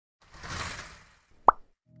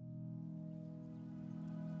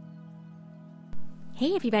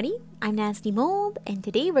Hey everybody, I'm Nastymold, and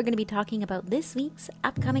today we're going to be talking about this week's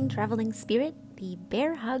upcoming traveling spirit, the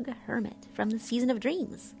Bearhug Hermit from the Season of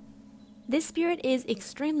Dreams. This spirit is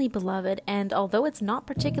extremely beloved, and although it's not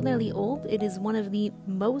particularly old, it is one of the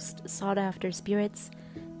most sought after spirits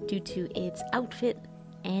due to its outfit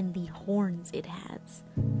and the horns it has.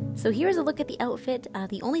 So here's a look at the outfit.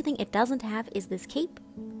 The only thing it doesn't have is this cape.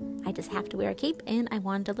 I just have to wear a cape and I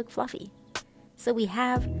wanted to look fluffy. So we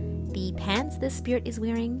have the pants this spirit is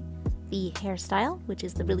wearing, the hairstyle, which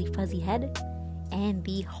is the really fuzzy head, and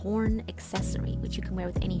the horn accessory, which you can wear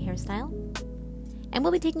with any hairstyle. And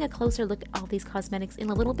we'll be taking a closer look at all these cosmetics in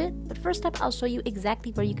a little bit, but first up I'll show you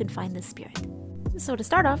exactly where you can find this spirit. So to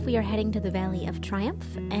start off, we are heading to the Valley of Triumph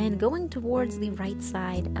and going towards the right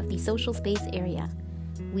side of the social space area.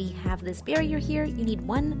 We have this barrier here. You need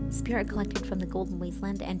one spirit collected from the Golden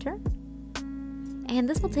Wasteland to enter. And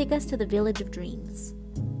this will take us to the Village of Dreams,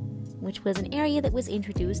 which was an area that was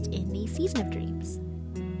introduced in the Season of Dreams.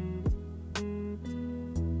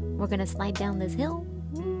 We're gonna slide down this hill.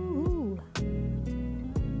 Woo-hoo.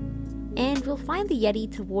 And we'll find the Yeti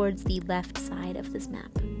towards the left side of this map.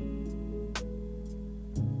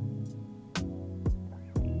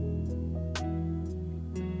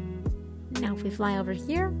 Now if we fly over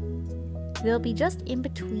here, they'll be just in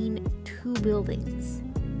between two buildings.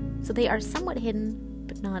 So they are somewhat hidden,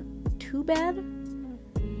 but not too bad.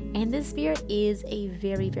 And this spirit is a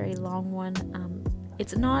very, very long one.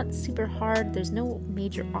 It's not super hard. There's no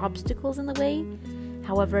major obstacles in the way.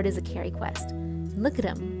 However, it is a carry quest. And look at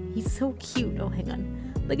him. He's so cute. Oh, hang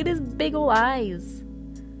on. Look at his big ol' eyes.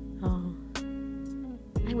 Oh,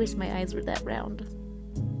 I wish my eyes were that round.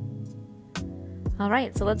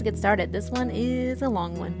 Alright, so let's get started. This one is a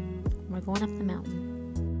long one. We're going up the mountain.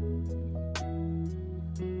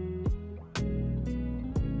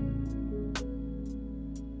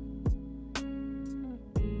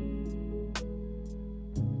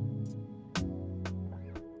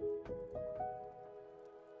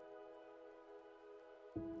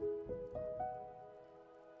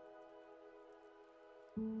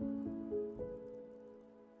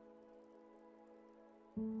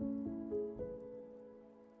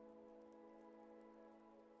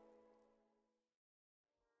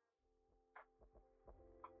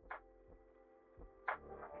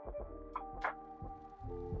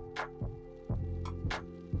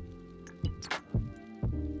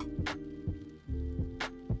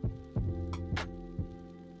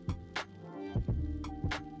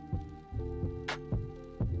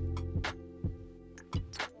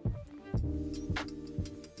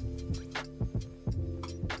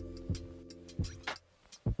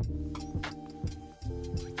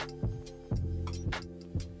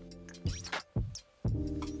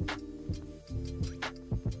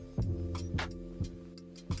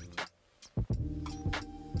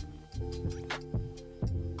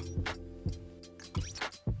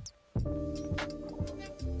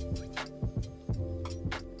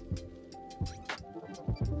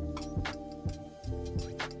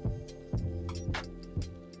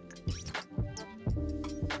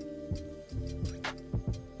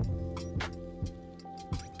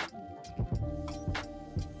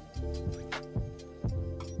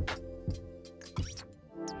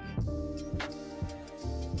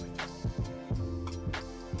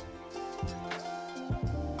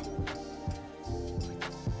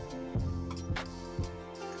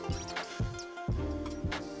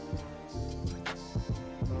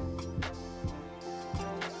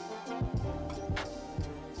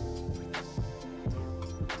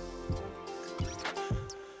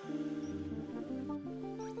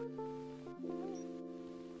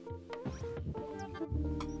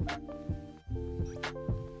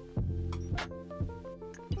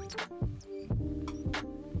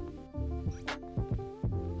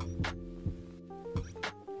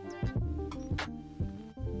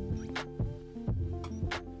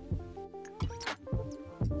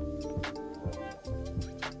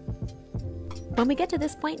 When we get to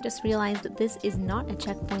this point, just realize that this is not a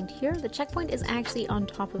checkpoint here. The checkpoint is actually on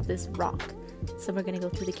top of this rock. So we're going to go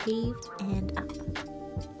through the cave and up.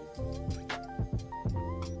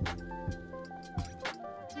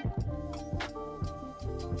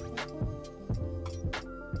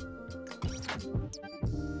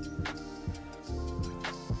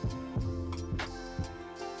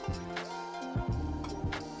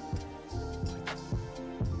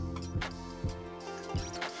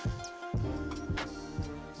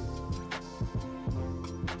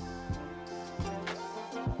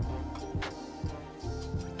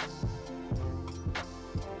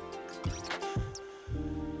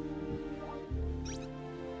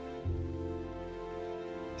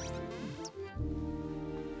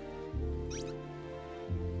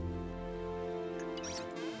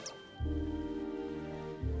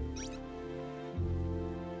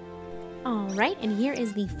 Alright, and here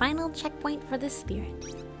is the final checkpoint for this spirit.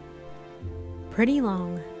 Pretty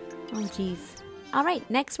long. Oh geez. Alright,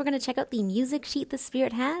 next we're going to check out the music sheet the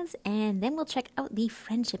spirit has, and then we'll check out the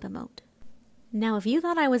friendship emote. Now if you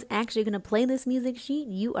thought I was actually going to play this music sheet,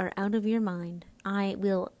 you are out of your mind. I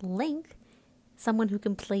will link someone who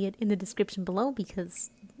can play it in the description below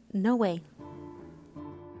because no way.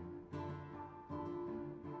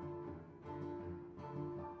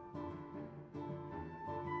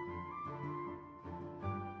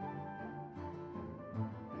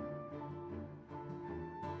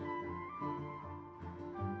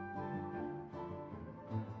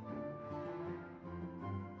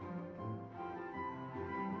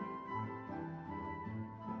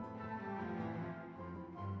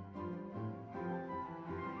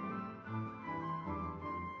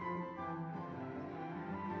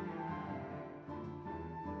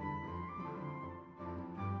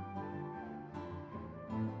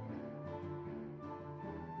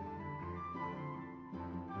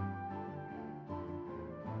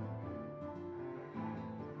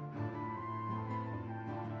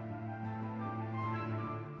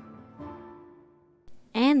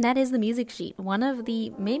 And that is the music sheet, one of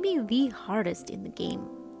the, maybe the hardest in the game.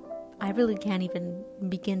 I really can't even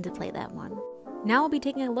begin to play that one. Now I'll be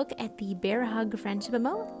taking a look at the Bearhug friendship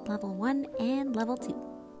emote, level 1 and level 2.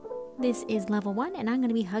 This is level 1 and I'm going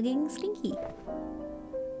to be hugging Stinky.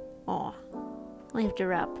 Aw, lift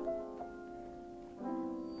her up.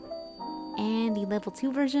 And the level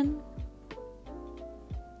 2 version.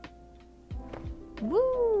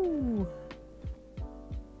 Woo!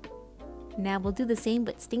 Now we'll do the same,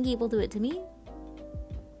 but Stinky will do it to me.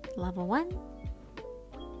 Level 1.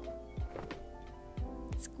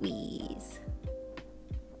 Squeeze.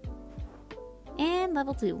 And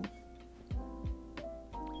level 2.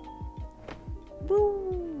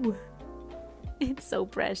 Woo! It's so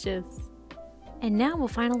precious. And now we'll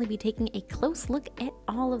finally be taking a close look at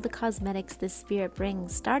all of the cosmetics this spirit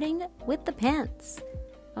brings, starting with the pants.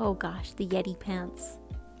 Oh gosh, the Yeti pants.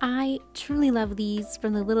 I truly love these,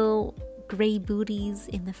 from the little gray booties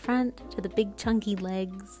in the front to the big chunky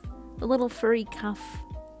legs, the little furry cuff,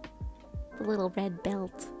 the little red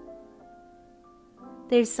belt.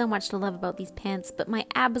 There's so much to love about these pants, but my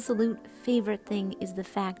absolute favorite thing is the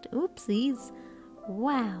fact, oopsies,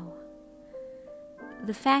 wow.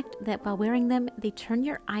 The fact that while wearing them, they turn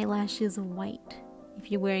your eyelashes white if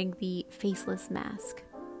you're wearing the faceless mask.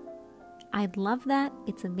 I love that,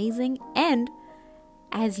 it's amazing, and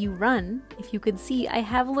as you run, if you could see, I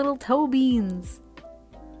have little toe beans.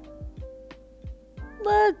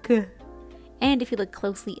 Look! And if you look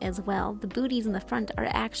closely as well, the booties in the front are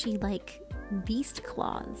actually like beast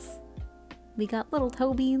claws. We got little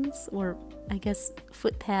toe beans, or I guess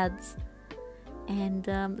foot pads,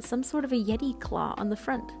 and some sort of a Yeti claw on the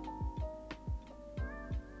front.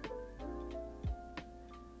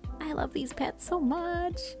 I love these pets so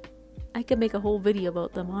much. I could make a whole video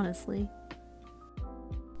about them, honestly.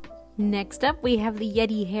 Next up, we have the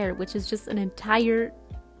Yeti hair, which is just an entire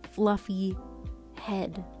fluffy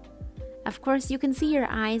head. Of course, you can see your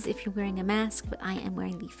eyes if you're wearing a mask, but I am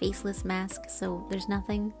wearing the faceless mask, so there's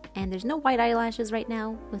nothing. And there's no white eyelashes right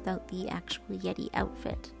now without the actual Yeti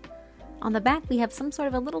outfit. On the back, we have some sort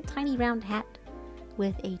of a little tiny round hat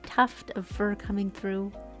with a tuft of fur coming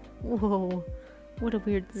through. Whoa, what a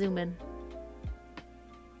weird zoom in.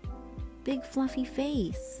 Big fluffy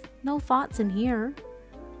face. No thoughts in here.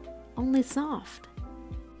 Only soft.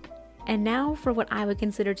 And now for what I would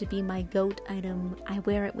consider to be my GOAT item. I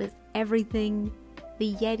wear it with everything.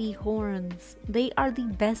 The Yeti horns. They are the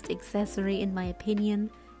best accessory in my opinion.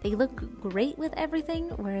 They look great with everything,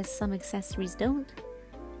 whereas some accessories don't.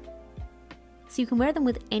 So you can wear them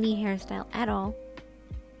with any hairstyle at all.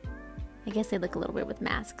 I guess they look a little weird with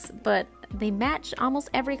masks, but they match almost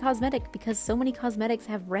every cosmetic because so many cosmetics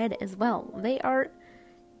have red as well. They are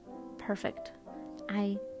perfect.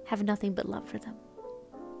 I have nothing but love for them.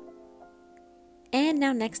 And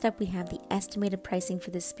now next up we have the estimated pricing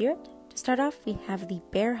for this spirit. To start off, we have the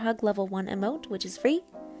Bearhug level 1 emote, which is free.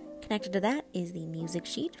 Connected to that is the music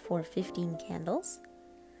sheet for 15 candles.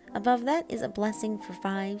 Above that is a blessing for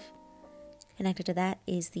 5. Connected to that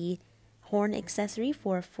is the horn accessory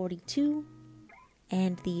for 42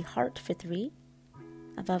 and the heart for 3.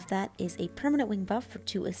 Above that is a permanent wing buff for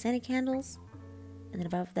 2 ascended candles. And then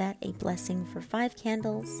above that, a blessing for 5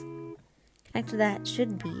 candles. Connected to that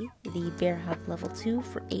should be the Bearhug level 2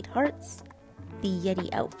 for 8 hearts, the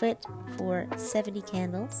Yeti outfit for 70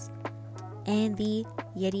 candles, and the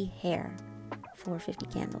Yeti hair for 50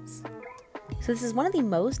 candles. So this is one of the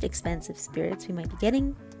most expensive spirits we might be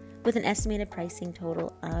getting, with an estimated pricing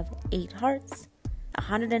total of 8 hearts,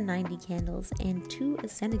 190 candles, and 2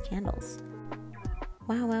 scented candles.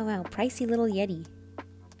 Wow, wow, wow. Pricey little Yeti.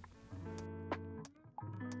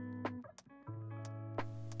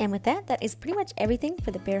 And with that, that is pretty much everything for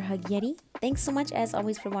the Bearhug Yeti. Thanks so much as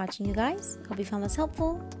always for watching, you guys. Hope you found this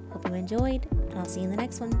helpful. Hope you enjoyed. And I'll see you in the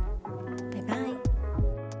next one.